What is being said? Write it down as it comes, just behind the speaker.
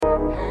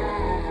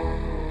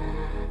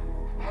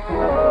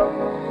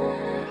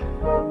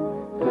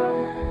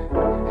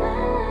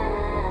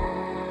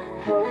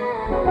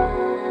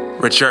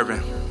Rich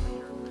Urban.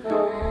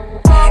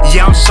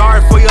 Yeah, I'm sorry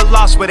for your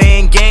loss, but it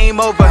ain't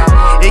game over.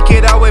 It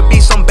could always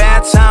be some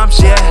bad times,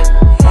 yeah.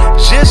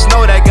 Just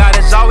know that God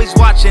is always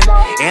watching,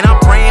 and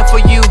I'm praying for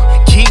you.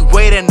 Keep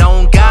waiting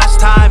on God's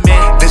timing.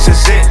 This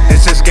is it,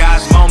 this is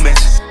God's moment.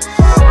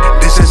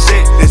 This is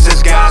it, this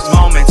is God's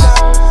moment.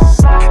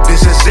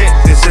 This is it,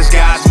 this is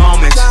God's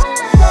moment.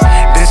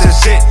 This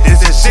is it, this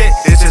is it,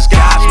 this is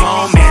God's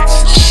moment.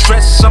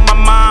 Stress on my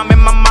mind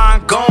and my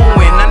mind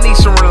going. I need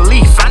some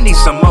relief, I need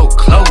some more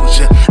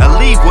closure. A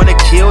leave wanna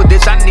kill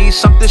this, I need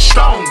something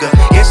stronger.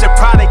 Yes, it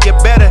probably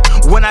get better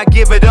when I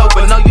give it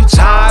over. No, you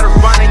tired of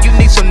running, you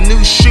need some new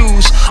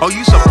shoes. Oh,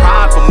 you so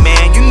prideful,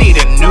 man, you need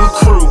a new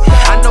crew.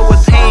 I know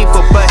it's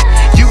painful, but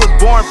you was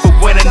born for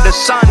winning. The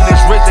sun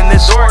is risen,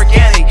 it's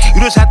organic.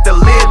 You just have to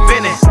live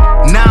in it.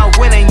 Now I'm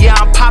winning, yeah,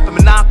 I'm popping,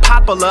 but not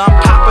popular. I'm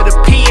popping the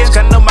pins,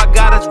 I know my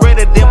God is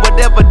greater than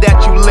whatever that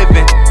you live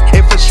in.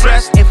 If it's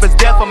stress, if it's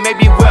death, or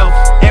maybe wealth,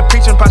 and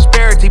preaching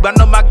prosperity, but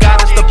I know my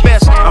God is the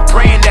best. I'm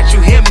praying that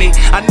you hear me.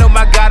 I know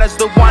my God is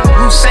the one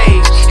who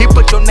saves. He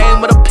put your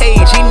name on the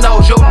page, He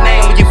knows your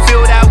name. You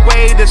feel that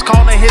way, that's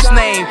calling His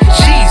name.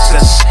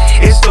 Jesus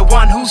is the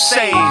one who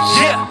saves.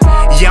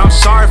 Yeah, I'm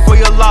sorry for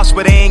your loss,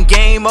 but it ain't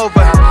game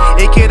over.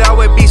 It could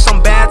always be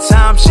some bad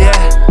times, yeah.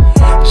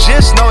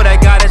 Just know that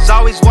God is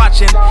always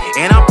watching,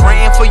 and I'm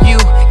praying for you.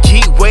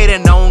 Keep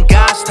waiting on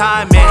God's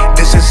timing.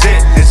 This is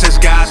it, this is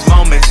God's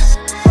moment.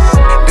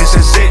 This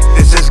is it,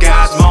 this is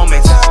God's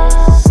moment.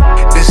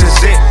 This is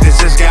it, this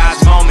is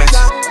God's moment.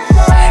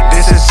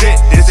 This is it,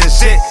 this is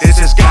it, this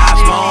is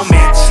God's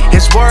moment.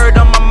 His word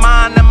on my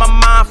mind and my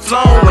mind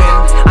flowing.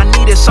 I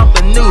needed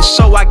something new,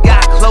 so I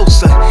got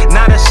closer.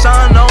 Now the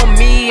sun on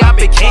me, I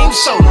became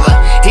solar.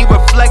 He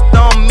reflect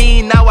on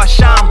me, now I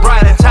shine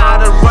brighter.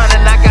 Tired of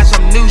running, I got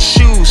some new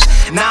shoes.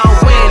 Now I'm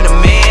winning,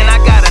 man, I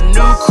got a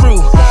new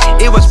crew.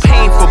 It was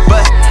painful,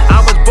 but I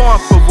was born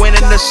for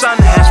winning. The sun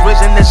has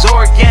risen, it's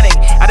organic.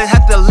 I didn't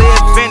have to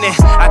live in it.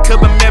 I could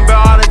remember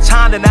all the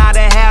time that I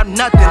didn't have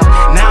nothing.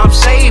 Now I'm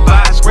saved by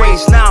His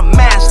grace, now I'm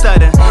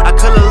mastered. I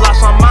could've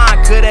lost my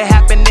mind, could've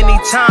happened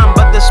anytime,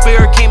 but the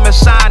Spirit came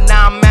inside,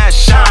 now I'm mad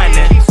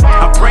shining.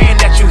 I'm praying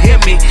that you hear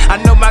me. I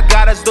know my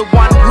God is the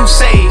one who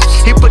saves.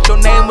 He put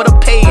your name on the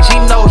page, He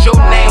knows your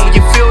name.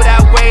 You feel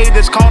that way,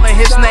 that's calling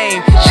His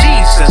name.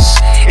 Jesus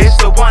is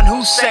the one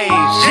who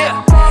saves.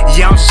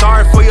 Yeah, I'm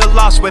sorry for your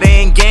loss, but it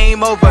ain't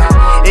game over.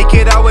 It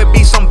could always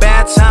be some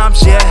bad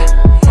times, yeah.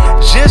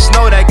 Just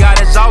know that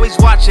God is always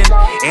watching,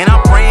 and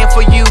I'm praying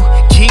for you.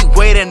 Keep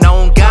waiting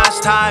on God's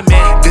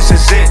timing. This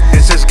is it.